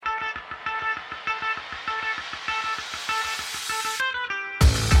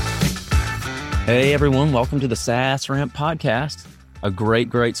Hey everyone, welcome to the SaaS Ramp podcast. A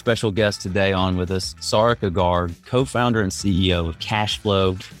great special guest today on with us, Sarika Garg, co-founder and CEO of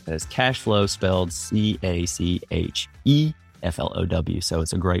Cacheflow. That is Cacheflow spelled Cacheflow. So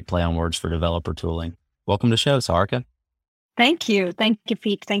it's a great play on words for developer tooling. Welcome to the show, Sarika. Thank you. Thank you,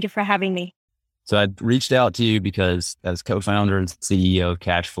 Pete. Thank you for having me. So I reached out to you because as co-founder and CEO of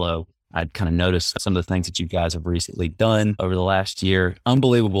Cacheflow, I'd kind of noticed some of the things that you guys have recently done over the last year.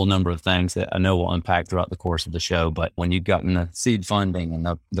 Unbelievable number of things that I know we'll unpack throughout the course of the show. But when you've gotten the seed funding and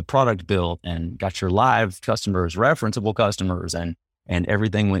the product built and got your live customers, referenceable customers, and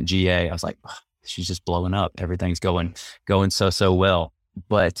everything went GA, I was like, oh, she's just blowing up. Everything's going so well.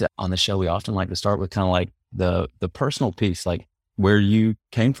 But on the show, we often like to start with kind of like the personal piece, like where you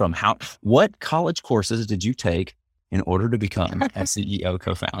came from. What college courses did you take in order to become a CEO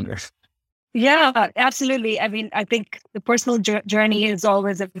co-founder? Yeah, absolutely. I mean, I think the personal journey is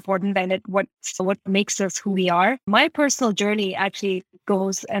always important, and what makes us who we are. My personal journey actually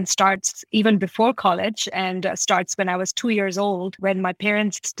goes and starts even before college, and starts when I was 2 years old, when my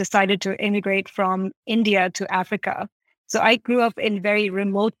parents decided to immigrate from India to Africa. So I grew up in very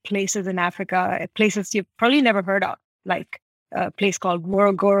remote places in Africa, places you've probably never heard of, like a place called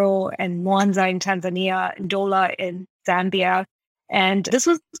Morogoro and Mwanza in Tanzania, Ndola in Zambia. And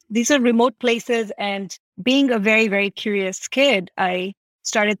these are remote places. And being a very curious kid, I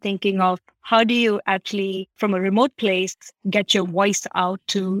started thinking of how do you actually, from a remote place, get your voice out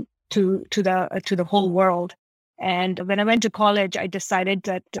to the whole world. And when I went to college, I decided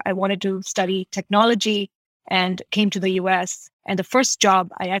that I wanted to study technology and came to the US. And the first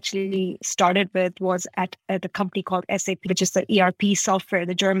job I actually started with was at a company called SAP, which is the ERP software,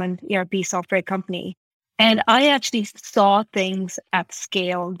 the German ERP software company. And I actually saw things at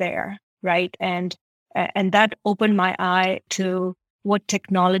scale there, right? And that opened my eye to what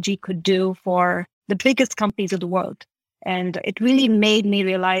technology could do for the biggest companies of the world. And it really made me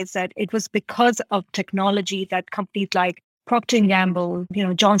realize that it was because of technology that companies like Procter & Gamble,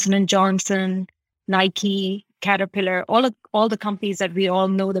 Johnson & Johnson, Nike, Caterpillar, all the companies that we all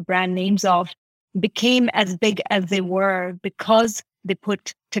know the brand names of became as big as they were because they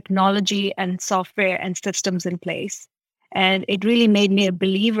put technology and software and systems in place. And it really made me a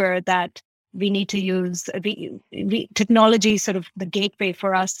believer that we need to use technology, sort of the gateway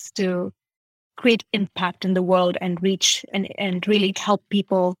for us to create impact in the world and reach and really help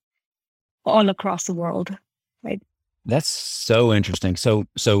people all across the world. Right. That's so interesting. So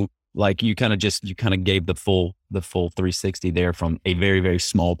like you kind of gave the full 360 there from a very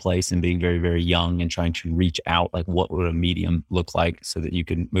small place and being very young and trying to reach out, like what would a medium look like so that you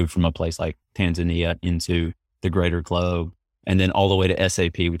can move from a place like Tanzania into the greater globe, and then all the way to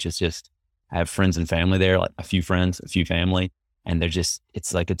SAP, which is just, I have friends and family there, like a few friends, a few family, and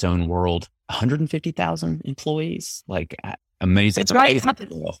it's like its own world. 150,000 employees, like amazing. That's right.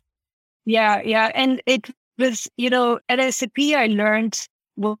 Yeah. And it was, at SAP, I learned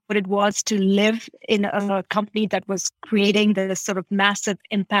what it was to live in a company that was creating this sort of massive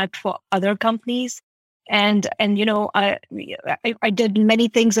impact for other companies. And I did many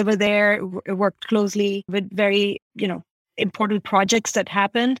things over there, worked closely with very, important projects that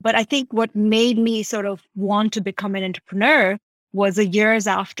happened. But I think what made me sort of want to become an entrepreneur was the years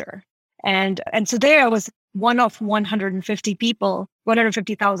after. And so there I was one of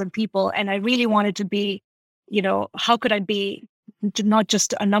 150,000 people. And I really wanted to be, how could I be not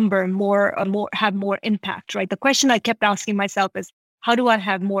just a number, have more impact, right? The question I kept asking myself is, how do I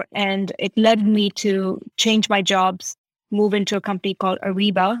have more? And it led me to change my jobs, move into a company called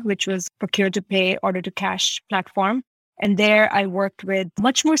Ariba, which was procure to pay, order to cash platform. And there I worked with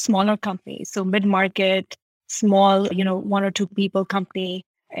much more smaller companies. So mid-market, small, 1 or 2 people company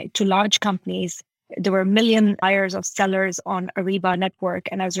to large companies. There were 1 million buyers or sellers on Ariba network,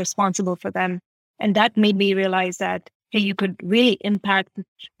 and I was responsible for them. And that made me realize that, hey, you could really impact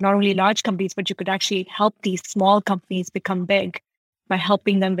not only large companies, but you could actually help these small companies become big by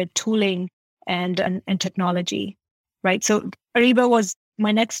helping them with tooling and technology, right? So Ariba was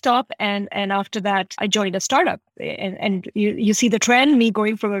my next stop. And after that, I joined a startup. And you see the trend, me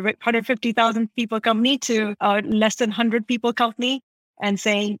going from a 150,000 people company to a less than 100 people company and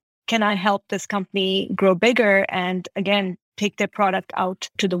saying, can I help this company grow bigger? And again, take their product out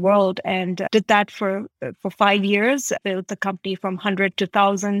to the world, and did that for 5 years, built the company from 100 to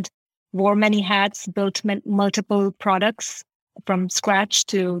 1,000, wore many hats, built multiple products from scratch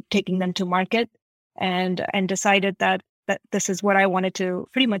to taking them to market, and decided that this is what I wanted to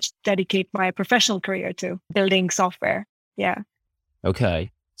pretty much dedicate my professional career to, building software. Yeah.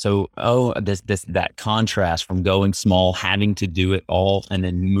 Okay. So, that contrast from going small, having to do it all, and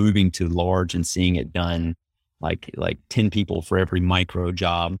then moving to large and seeing it done like 10 people for every micro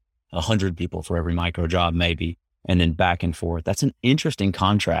job, 100 people for every micro job, maybe, and then back and forth. That's an interesting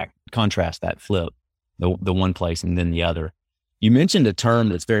contrast, that flip, the one place and then the other. You mentioned a term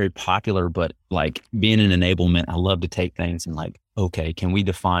that's very popular, but like being an enablement, I love to take things and like, okay, can we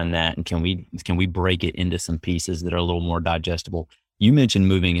define that? And can we break it into some pieces that are a little more digestible? You mentioned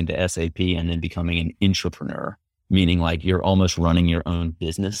moving into SAP and then becoming an entrepreneur, meaning like you're almost running your own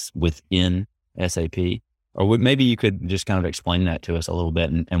business within SAP. Or maybe you could just kind of explain that to us a little bit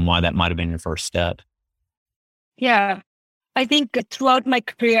and why that might have been your first step. Yeah, I think throughout my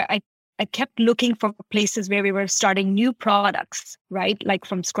career, I kept looking for places where we were starting new products, right? Like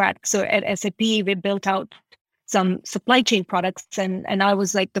from scratch. So at SAP, we built out some supply chain products. And I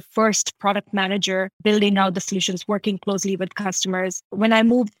was like the first product manager building out the solutions, working closely with customers. When I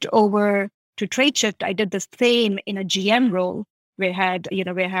moved over to TradeShift, I did the same in a GM role. We had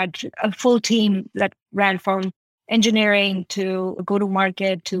a full team that ran from engineering to go to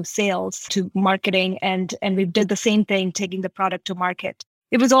market to sales to marketing. And we did the same thing, taking the product to market.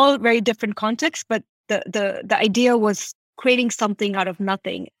 It was all very different contexts, but the idea was creating something out of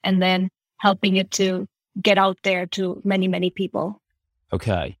nothing and then helping it to get out there to many, many people.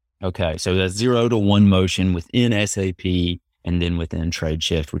 Okay. So that 0 to 1 motion within SAP and then within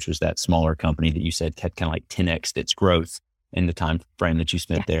TradeShift, which was that smaller company that you said had kind of like 10x its growth in the time frame that you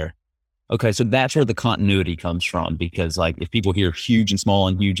spent there. Okay. So that's where the continuity comes from, because like if people hear huge and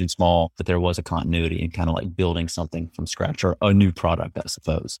small, but there was a continuity and kind of like building something from scratch or a new product, I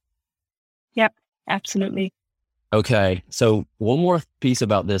suppose. Yep, absolutely. Okay. So one more piece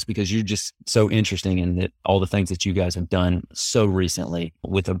about this, because you're just so interesting in that all the things that you guys have done so recently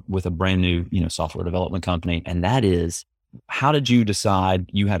with a brand new, software development company. And that is, how did you decide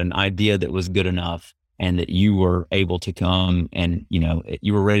you had an idea that was good enough and that you were able to come and,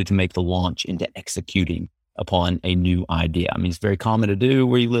 you were ready to make the launch into executing upon a new idea? I mean, it's very common to do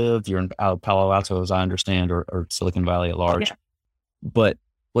where you live. You're in Palo Alto, as I understand, or Silicon Valley at large. Yeah. But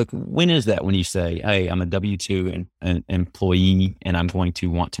like, when is that when you say, hey, I'm a W-2 an employee and I'm going to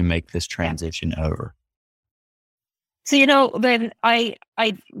want to make this transition over? So, when I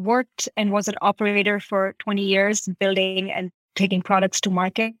worked and was an operator for 20 years, building and taking products to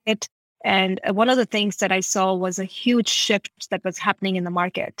market, and one of the things that I saw was a huge shift that was happening in the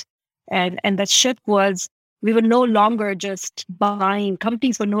market. And that shift was, we were no longer just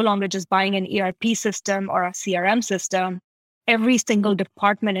companies were no longer just buying an ERP system or a CRM system. Every single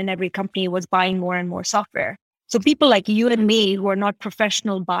department in every company was buying more and more software. So people like you and me who are not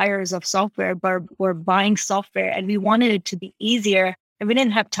professional buyers of software, but were buying software, and we wanted it to be easier, and we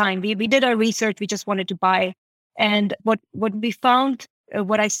didn't have time. We did our research. We just wanted to buy. And what we found,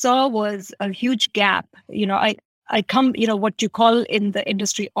 what I saw was a huge gap. I come, what you call in the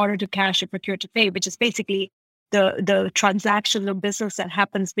industry order to cash or procure to pay, which is basically the transactional business that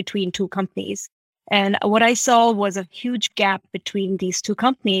happens between two companies. And what I saw was a huge gap between these two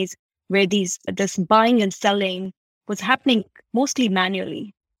companies where this buying and selling was happening mostly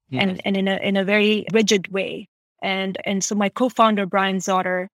manually and in a very rigid way. And so my co-founder, Brian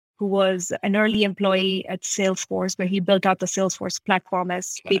Zotter, who was an early employee at Salesforce, where he built out the Salesforce platform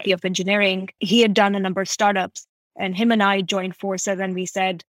as VP of engineering, he had done a number of startups, and him and I joined forces and we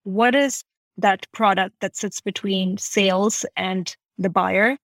said, what is that product that sits between sales and the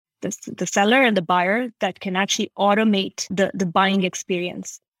buyer, the seller and the buyer, that can actually automate the buying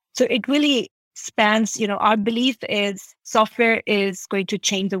experience? So it really spans, our belief is software is going to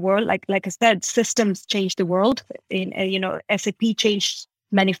change the world. Like I said, systems change the world. SAP changed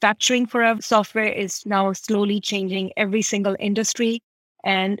manufacturing forever. Software is now slowly changing every single industry.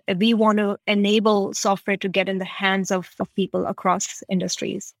 And we want to enable software to get in the hands of people across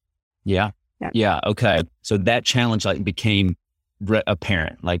industries. Yeah. Okay. So that challenge became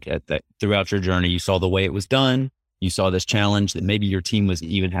apparent, throughout your journey. You saw the way it was done. You saw this challenge that maybe your team was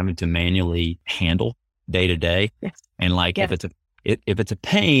even having to manually handle day to day. Yes. And if it's a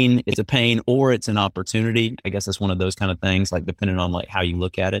pain, it's a pain, or it's an opportunity. I guess that's one of those kind of things, depending on how you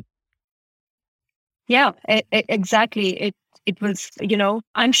look at it. Yeah, exactly. It was,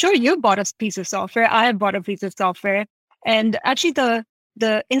 I'm sure you bought a piece of software. I have bought a piece of software. And actually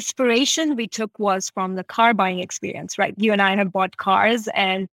the inspiration we took was from the car buying experience, right? You and I have bought cars,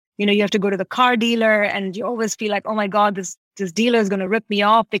 and you have to go to the car dealer and you always feel like, oh my God, this dealer is going to rip me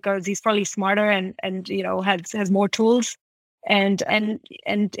off because he's probably smarter and has more tools. And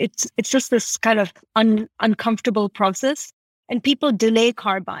it's just this kind of uncomfortable process. And people delay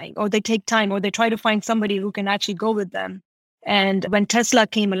car buying, or they take time, or they try to find somebody who can actually go with them. And when Tesla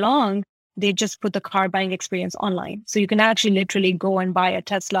came along, they just put the car buying experience online. So you can actually literally go and buy a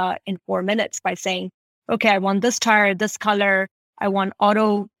Tesla in 4 minutes by saying, okay, I want this tire, this color. I want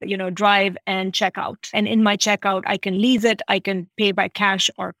auto, drive and checkout. And in my checkout, I can lease it. I can pay by cash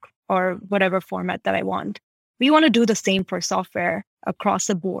or whatever format that I want. We want to do the same for software across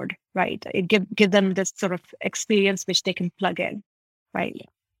the board, right? Give them this sort of experience which they can plug in, right?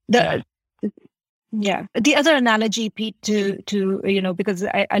 The other analogy, Pete, to because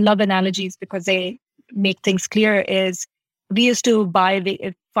I love analogies because they make things clear, is we used to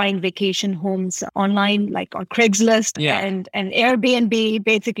find vacation homes online, like on Craigslist and Airbnb,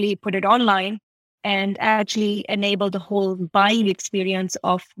 basically put it online and actually enable the whole buying experience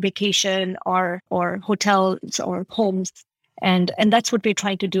of vacation or hotels or homes. And that's what we're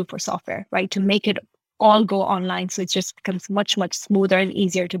trying to do for software, right? To make it all go online. So it just becomes much, much smoother and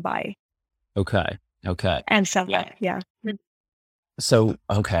easier to buy. Okay. And sell that. Yeah. So,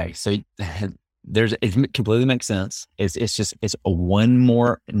 okay. So it completely makes sense. It's a one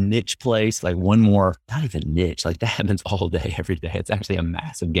more niche place, like one more, not even niche, like that happens all day, every day. It's actually a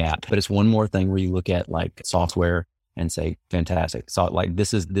massive gap, but it's one more thing where you look at like software and say, fantastic. So like,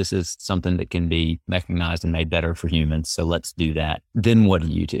 this is something that can be mechanized and made better for humans. So let's do that. Then what do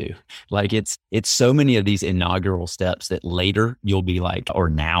you do? Like it's so many of these inaugural steps that later you'll be like, or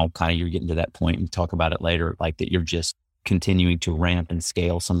now kind of you're getting to that point and talk about it later, like that you're just continuing to ramp and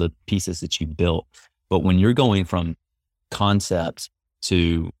scale some of the pieces that you built. But when you're going from concept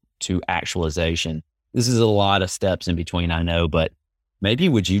to actualization, this is a lot of steps in between, I know, but maybe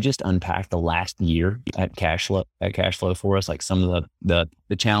would you just unpack the last year at Cacheflow for us, like some of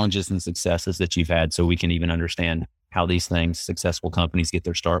the challenges and successes that you've had, so we can even understand how these successful companies get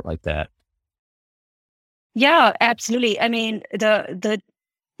their start like that? Yeah, absolutely. I mean, the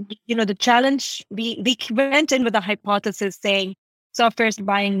challenge, we went in with a hypothesis saying software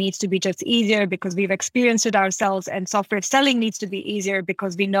buying needs to be just easier because we've experienced it ourselves, and software selling needs to be easier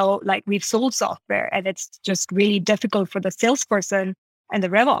because we know, like, we've sold software and it's just really difficult for the salesperson and the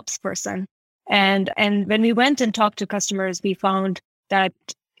RevOps person. And when we went and talked to customers, we found that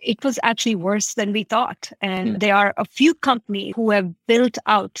it was actually worse than we thought. And there are a few companies who have built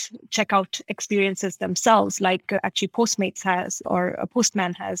out checkout experiences themselves, like actually Postmates has or a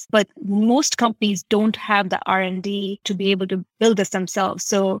Postman has. But most companies don't have the R&D to be able to build this themselves.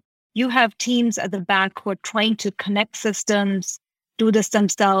 So you have teams at the back who are trying to connect systems, do this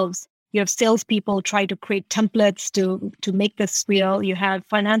themselves. You have salespeople try to create templates to make this real. You have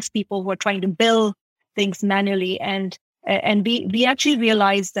finance people who are trying to build things manually. And we actually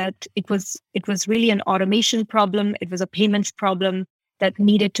realized that it was really an automation problem. It was a payments problem that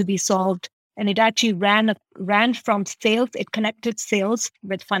needed to be solved. And it actually ran from sales. It connected sales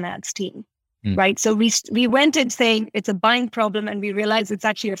with finance team, right? So we went in saying it's a buying problem, and we realized it's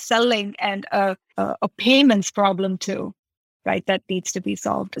actually a selling and a payments problem too, right? That needs to be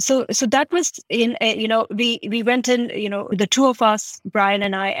solved. So that was we went in, the two of us, Brian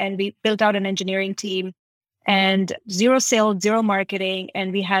and I, and we built out an engineering team. And zero sales, zero marketing.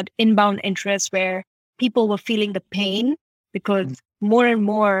 And we had inbound interest where people were feeling the pain because more and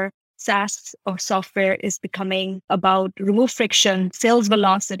more SaaS or software is becoming about remove friction, sales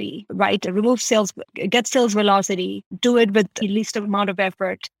velocity, right? Get sales velocity, do it with the least amount of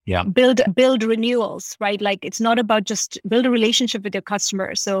effort. Yeah. Build renewals, right? Like, it's not about just build a relationship with your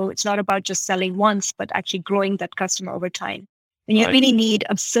customer. So it's not about just selling once, but actually growing that customer over time. And you really need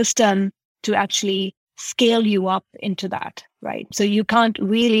a system to actually scale you up into that, right? So you can't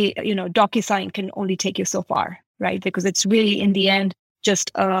really, DocuSign can only take you so far, right? Because it's really, in the end,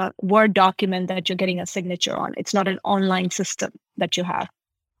 just a Word document that you're getting a signature on. It's not an online system that you have.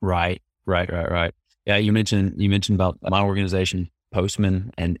 Right. Yeah, you mentioned about my organization,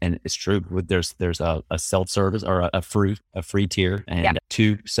 Postman, and it's true. There's a self-service or a free tier and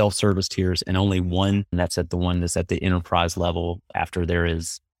two self-service tiers, and only one that's at the enterprise level after there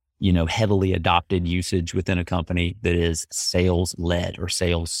is heavily adopted usage within a company that is sales led or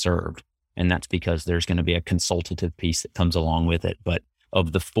sales served. And that's because there's going to be a consultative piece that comes along with it. But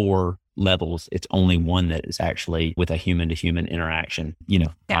of the 4 levels, it's only one that is actually with a human to human interaction,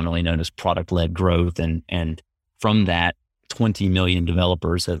 commonly known as product led growth. And from that, 20 million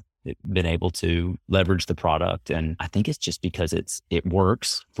developers have been able to leverage the product. And I think it's just because it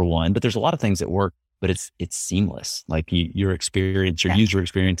works, for one, but there's a lot of things that work, but it's seamless. Like your user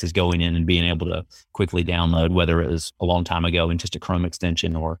experience is going in and being able to quickly download, whether it was a long time ago in just a Chrome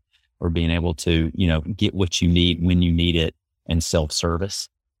extension or being able to, get what you need when you need it, and self-service.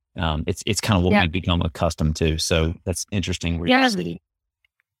 It's kind of what we've become accustomed to. So that's interesting.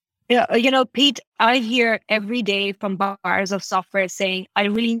 Yeah, Pete, I hear every day from buyers of software saying, I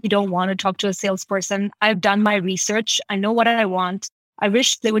really don't want to talk to a salesperson. I've done my research. I know what I want. I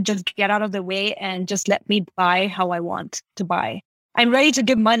wish they would just get out of the way and just let me buy how I want to buy. I'm ready to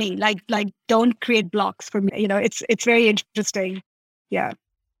give money. Like don't create blocks for me. It's very interesting. Yeah.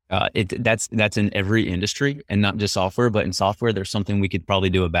 That's in every industry and not just software, but in software, there's something we could probably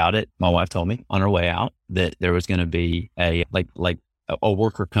do about it. My wife told me on her way out that there was going to be a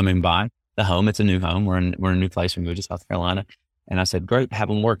worker coming by the home. It's a new home. We're in a new place. We moved to South Carolina. And I said, great, have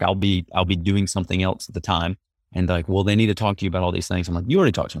them work. I'll be doing something else at the time. And they're like, well, they need to talk to you about all these things. I'm like, you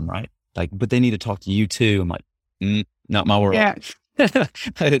already talked to them, right? Like, but they need to talk to you too. I'm like, not my world. Yeah.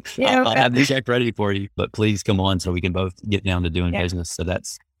 I'll have the check ready for you, but please come on so we can both get down to doing business. So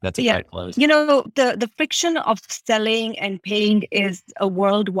that's a great close. The friction of selling and paying is a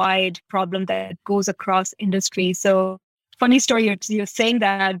worldwide problem that goes across industry. So funny story, you're saying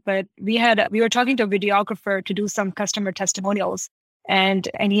that, but we were talking to a videographer to do some customer testimonials. And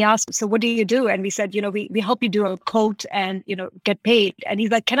he asked, so what do you do? And we said, we help you do a quote and, get paid. And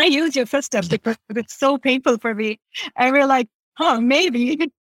he's like, can I use your system? Because it's so painful for me. And we're like,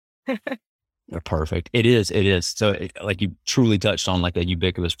 maybe. Perfect. It is. So like you truly touched on like a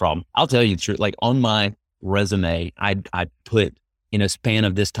ubiquitous problem. I'll tell you the truth, like on my resume, I put in a span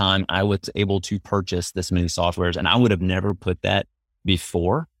of this time, I was able to purchase this many softwares, and I would have never put that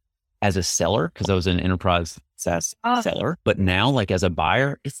before as a seller because I was an enterprise SaaS seller. But now like as a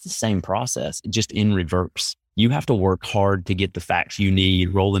buyer, it's the same process, just in reverse. You have to work hard to get the facts you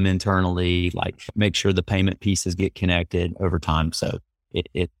need, roll them internally, like make sure the payment pieces get connected over time. So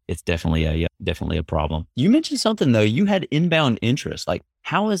it's definitely a problem. You mentioned something though, you had inbound interest. Like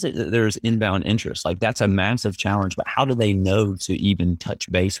how is it that there's inbound interest? Like that's a massive challenge, but how do they know to even touch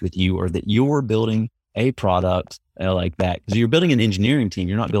base with you or that you're building a product like that? Because you're building an engineering team.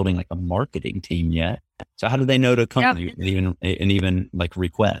 You're not building like a marketing team yet. So how do they know to come to you and even like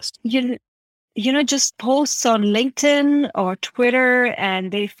request? Just posts on LinkedIn or Twitter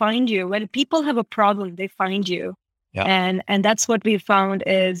and they find you. When people have a problem, they find you. Yeah. And that's what we found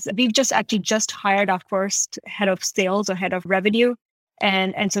is we've just hired our first head of sales or head of revenue.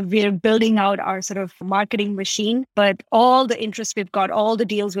 And so we're building out our sort of marketing machine, but all the interest we've got, all the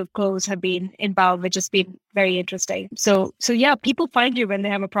deals we've closed have been inbound, which has been very interesting. So yeah, people find you when they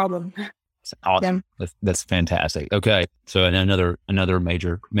have a problem. Awesome. Yeah. That's fantastic. Okay. So another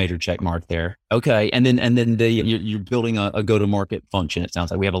major check mark there. Okay. And then you're building a go-to-market function. It sounds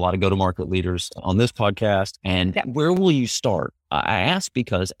like we have a lot of go-to-market leaders on this podcast. And where will you start? I ask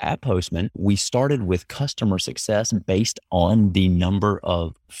because at Postman, we started with customer success based on the number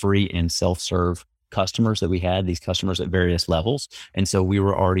of free and self-serve customers that we had, these customers at various levels. And so we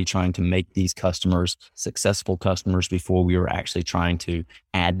were already trying to make these customers successful customers before we were actually trying to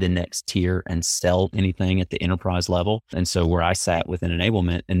add the next tier and sell anything at the enterprise level. And so where I sat within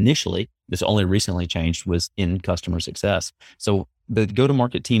enablement initially, this only recently changed, was in customer success. So the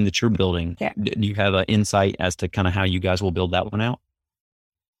go-to-market team that you're building, do you have an insight as to kind of how you guys will build that one out?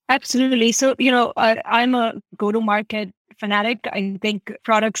 Absolutely. So, I'm a go-to-market fanatic. I think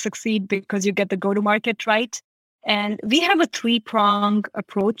products succeed because you get the go-to-market right. And we have a 3-prong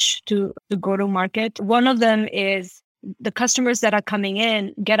approach to go-to-market. One of them is the customers that are coming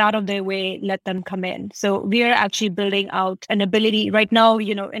in, get out of their way, let them come in. So we are actually building out an ability right now,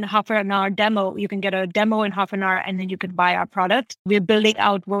 in half an hour demo, you can get a demo in half an hour and then you can buy our product. We're building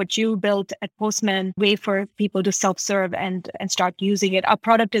out what you built at Postman, way for people to self-serve and start using it. Our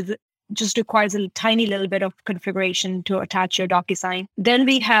product just requires a tiny little bit of configuration to attach your DocuSign. Then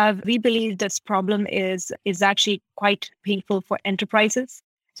we believe this problem is actually quite painful for enterprises.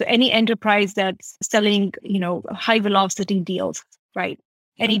 So any enterprise that's selling, high velocity deals, right?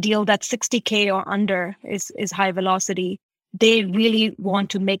 Any deal that's 60K or under is high velocity. They really want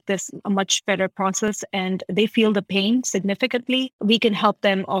to make this a much better process and they feel the pain significantly. We can help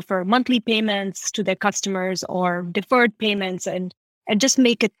them offer monthly payments to their customers or deferred payments and just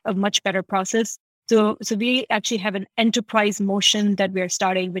make it a much better process. So we actually have an enterprise motion that we're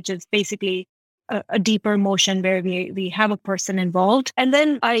starting, which is basically a deeper motion where we have a person involved. And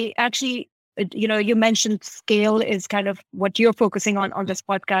then I actually, you mentioned scale is kind of what you're focusing on this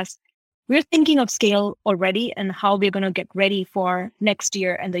podcast. We're thinking of scale already and how we're going to get ready for next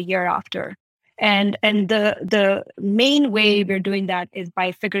year and the year after. And the main way we're doing that is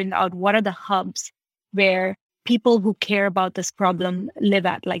by figuring out what are the hubs where people who care about this problem live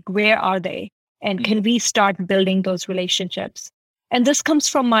at, like where are they? And can we start building those relationships? And this comes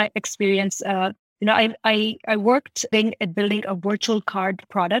from my experience. I worked at building a virtual card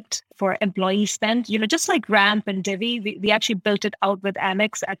product for employee spend, just like Ramp and Divvy. We actually built it out with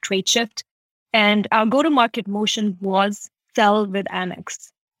Amex at TradeShift. And our go-to-market motion was sell with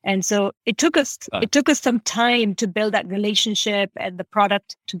Amex. And so it took us some time to build that relationship and the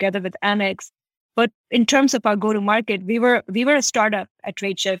product together with Amex. But in terms of our go-to-market, we were a startup at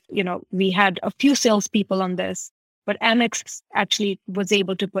TradeShift. We had a few salespeople on this, but Amex actually was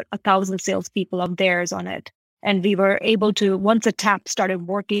able to put 1,000 salespeople of theirs on it. And we were able to, once the tap started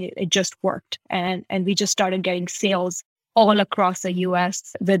working, it just worked. And we just started getting sales all across the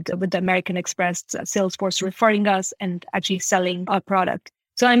US with the American Express sales force referring us and actually selling our product.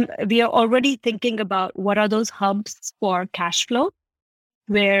 So we are already thinking about what are those hubs for Cacheflow,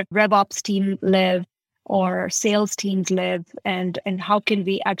 where RevOps team live or sales teams live, and how can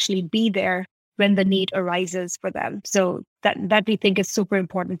we actually be there when the need arises for them. So that we think is super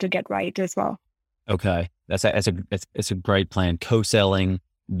important to get right as well. Okay, that's a great plan. Co-selling,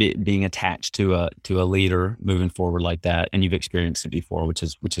 being attached to a leader moving forward like that, and you've experienced it before, which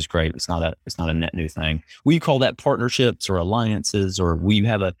is great. It's not a net new thing. Will you call that partnerships or alliances, or will you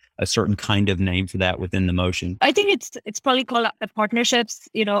have a certain kind of name for that within the motion? I think it's probably called partnerships.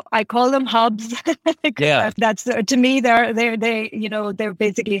 I call them hubs. Yeah, that's to me they're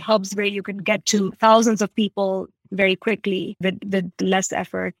basically hubs where you can get to thousands of people very quickly with less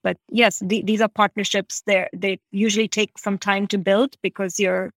effort. But yes, these are partnerships. They usually take some time to build because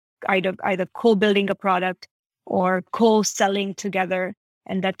you're either co-building a product or co-selling together,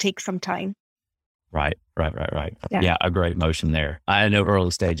 and that takes some time. Right. Yeah, a great motion there. I know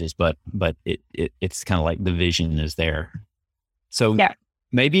early stages, but it's kind of like the vision is there. So yeah.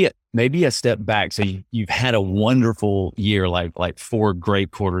 Maybe a step back. So you've had a wonderful year, like 4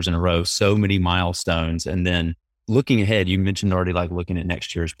 great quarters in a row, so many milestones, and then looking ahead, you mentioned already like looking at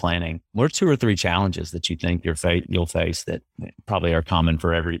next year's planning. What are 2 or 3 challenges that you think you'll face that probably are common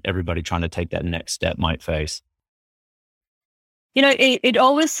for everybody trying to take that next step might face? It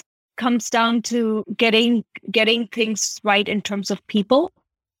always comes down to getting things right in terms of people,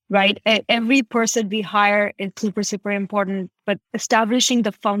 right? Every person we hire is super, super important, but establishing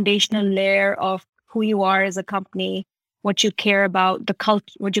the foundational layer of who you are as a company, what you care about,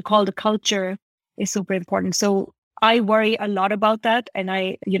 what you call the culture is super important. So I worry a lot about that. And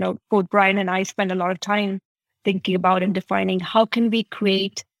both Brian and I spend a lot of time thinking about and defining how can we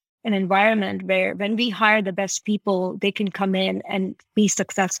create an environment where when we hire the best people, they can come in and be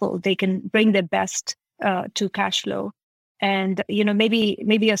successful. They can bring their best to Cacheflow. And,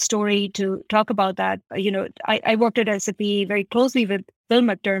 maybe a story to talk about that. I worked at SAP very closely with Bill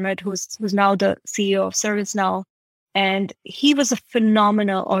McDermott, who's now the CEO of ServiceNow. And he was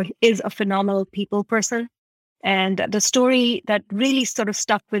is a phenomenal people person. And the story that really sort of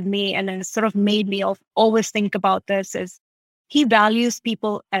stuck with me and then sort of made me always think about this is he values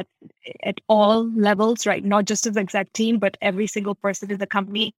people at all levels, right? Not just his exec team, but every single person in the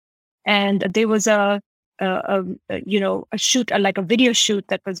company. And there was a shoot, like a video shoot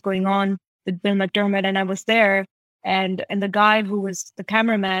that was going on with Bill McDermott, and I was there. And the guy who was the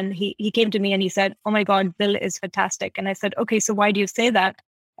cameraman, he came to me and he said, "Oh my God, Bill is fantastic." And I said, "Okay, so why do you say that?"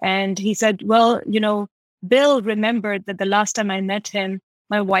 And he said, "Well, Bill remembered that the last time I met him,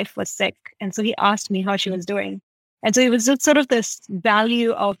 my wife was sick. And so he asked me how she was doing." And so it was just sort of this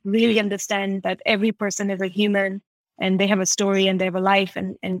value of really understand that every person is a human and they have a story and they have a life.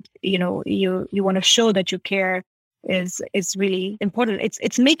 And you want to show that you care is really important.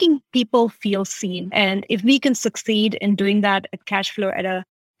 It's making people feel seen. And if we can succeed in doing that at Cacheflow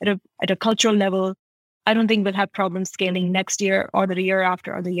at a cultural level, I don't think we'll have problems scaling next year or the year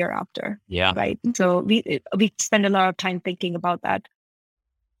after or the year after. Yeah. Right. So we spend a lot of time thinking about that.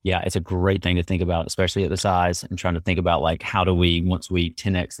 Yeah, it's a great thing to think about, especially at the size, and trying to think about like, how do we, once we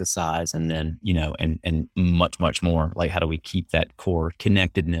 10x the size and then, and much, much more, like how do we keep that core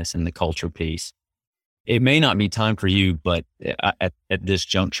connectedness and the culture piece? It may not be time for you, but at this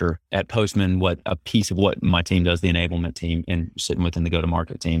juncture at Postman, a piece of what my team does, the enablement team and sitting within the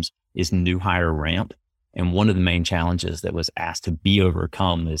go-to-market teams, is new hire ramp. And one of the main challenges that was asked to be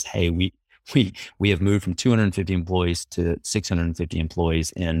overcome is, hey, we have moved from 250 employees to 650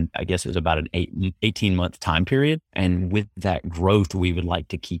 employees in, I guess it was about an 18-month time period. And with that growth, we would like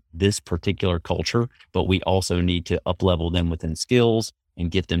to keep this particular culture, but we also need to up-level them within skills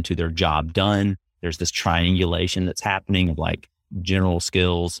and get them to their job done. There's this triangulation that's happening of like general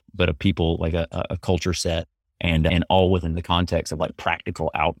skills, but a people, like a culture set, and all within the context of like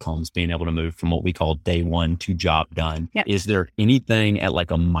practical outcomes, being able to move from what we call day one to job done. Yep. Is there anything at like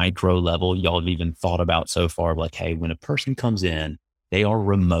a micro level y'all have even thought about so far? Like, hey, when a person comes in, they are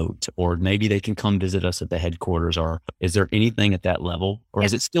remote, or maybe they can come visit us at the headquarters? Or is there anything at that level? Or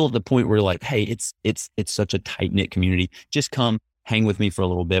is it still at the point where like, hey, it's such a tight knit community. Just come hang with me for a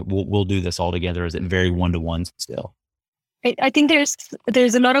little bit. We'll do this all together. Is it very one-to-one still? I think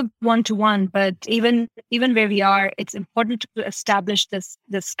there's a lot of one-to-one, but even where we are, it's important to establish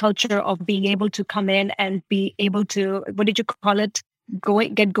this culture of being able to come in and be able to, what did you call it?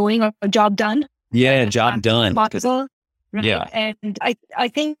 Get going or a job done. Yeah, job done. Possible. Right. Yeah. And I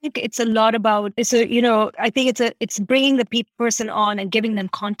think it's a lot about, I think it's bringing the person on and giving them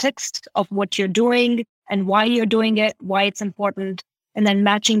context of what you're doing and why you're doing it, why it's important, and then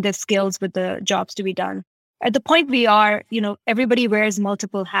matching the skills with the jobs to be done. At the point we are, everybody wears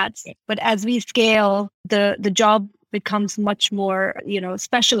multiple hats, but as we scale, the job becomes much more,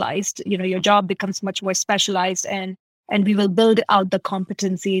 specialized. Your job becomes much more specialized, and we will build out the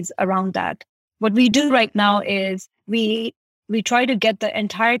competencies around that. What we do right now is we try to get the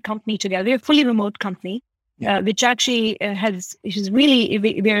entire company together. We're a fully remote company, which actually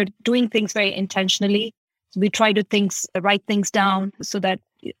we're doing things very intentionally. So we try to write things down so that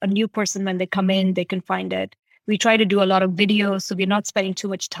a new person, when they come in, they can find it. We try to do a lot of videos, so we're not spending too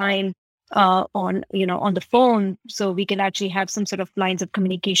much time on the phone, so we can actually have some sort of lines of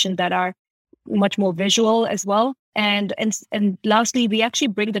communication that are much more visual as well. And lastly, we actually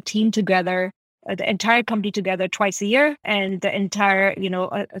bring the team together, the entire company together twice a year, and the entire,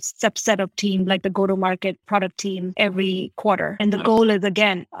 a subset of team, like the go-to-market product team, every quarter. And the goal is,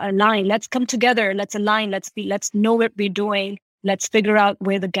 again, align. Let's come together. Let's align. Let's know what we're doing. Let's figure out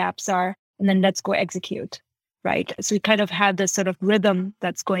where the gaps are, and then let's go execute. Right. So we kind of have this sort of rhythm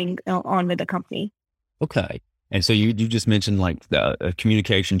that's going on with the company. Okay. And so you just mentioned like the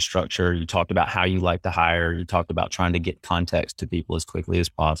communication structure. You talked about how you like to hire. You talked about trying to get context to people as quickly as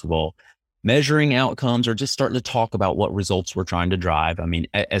possible, measuring outcomes, or just starting to talk about what results we're trying to drive. I mean,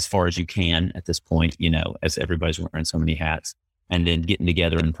 as far as you can at this point, as everybody's wearing so many hats, and then getting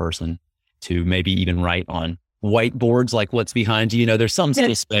together in person to maybe even write on whiteboards, like what's behind you. There's something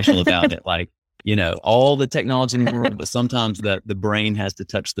still special about it. Like, all the technology in the world, but sometimes the brain has to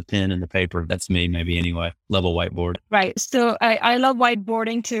touch the pen and the paper. That's me, maybe anyway, level whiteboard. Right. So I love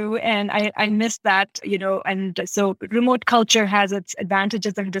whiteboarding too. And I miss that, and so remote culture has its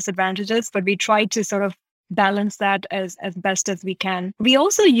advantages and disadvantages, but we try to sort of balance that as best as we can. We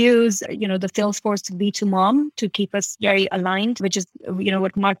also use, the Salesforce V2MOM to keep us very aligned, which is,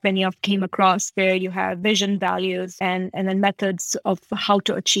 what Mark Benioff came across, where you have vision, values, and then methods of how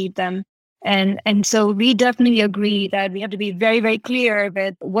to achieve them. And so we definitely agree that we have to be very, very clear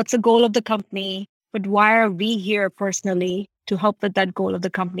with what's the goal of the company, but why are we here personally to help with that goal of the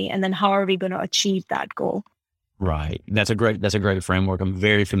company? And then how are we going to achieve that goal? Right. That's a great framework. I'm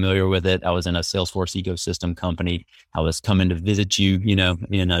very familiar with it. I was in a Salesforce ecosystem company. I was coming to visit you,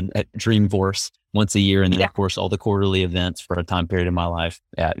 at Dreamforce once a year. And then of course, all the quarterly events for a time period in my life.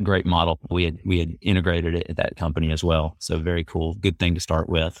 Great model. We had integrated it at that company as well. So very cool. Good thing to start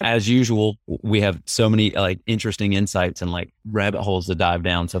with. As usual, we have so many like interesting insights and like rabbit holes to dive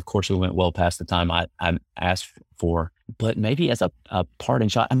down. So of course we went well past the time I asked for, but maybe as a parting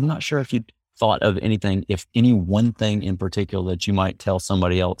shot, I'm not sure if you thought of anything, if any one thing in particular that you might tell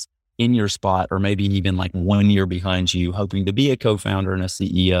somebody else in your spot, or maybe even like 1 year behind you, hoping to be a co-founder and a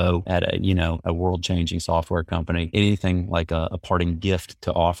CEO at a world-changing software company, anything like a parting gift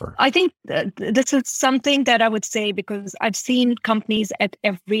to offer? I think this is something that I would say, because I've seen companies at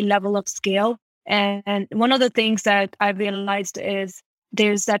every level of scale. And one of the things that I've realized is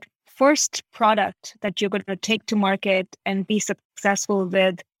there's that first product that you're going to take to market and be successful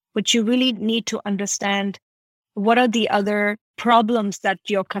with, but you really need to understand what are the other problems that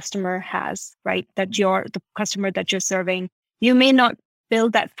your customer has, right? That the customer that you're serving. You may not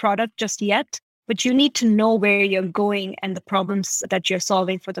build that product just yet, but you need to know where you're going and the problems that you're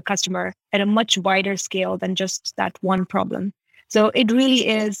solving for the customer at a much wider scale than just that one problem. So it really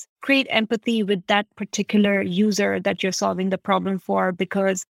is create empathy with that particular user that you're solving the problem for,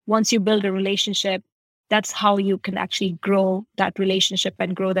 because once you build a relationship, that's how you can actually grow that relationship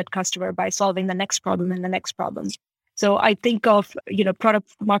and grow that customer, by solving the next problem and the next problem. So I think of,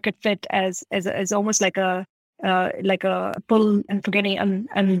 product market fit as almost like a pull, and forgetting,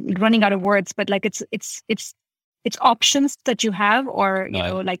 I'm running out of words, but like it's options that you have, or,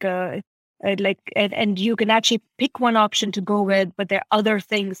 and you can actually pick one option to go with, but there are other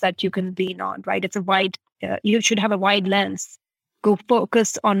things that you can lean on, right? It's you should have a wide lens. Go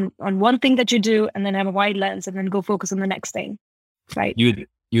focus on one thing that you do, and then have a wide lens, and then go focus on the next thing, right? You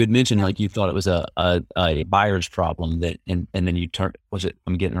had mentioned like you thought it was a buyer's problem, and then you turned,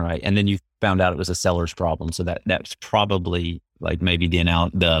 I'm getting it right, and then you found out it was a seller's problem. So that's probably like maybe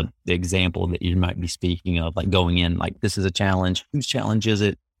the example that you might be speaking of, like going in, like this is a challenge, whose challenge is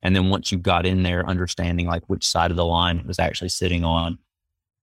it? And then once you got in there, understanding like which side of the line it was actually sitting on.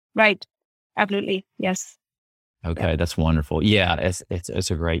 Right. Absolutely. Yes. Okay. That's wonderful. Yeah.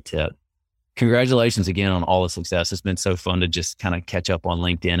 It's a great tip. Congratulations again on all the success. It's been so fun to just kind of catch up on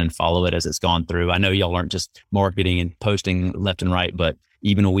LinkedIn and follow it as it's gone through. I know y'all aren't just marketing and posting left and right, but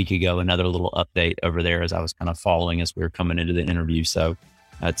even a week ago, another little update over there as I was kind of following as we were coming into the interview. So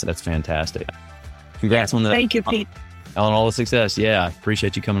that's fantastic. Congrats on Thank you, Pete. On all the success. Yeah.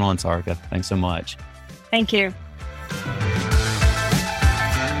 Appreciate you coming on, Sarika. Thanks so much. Thank you.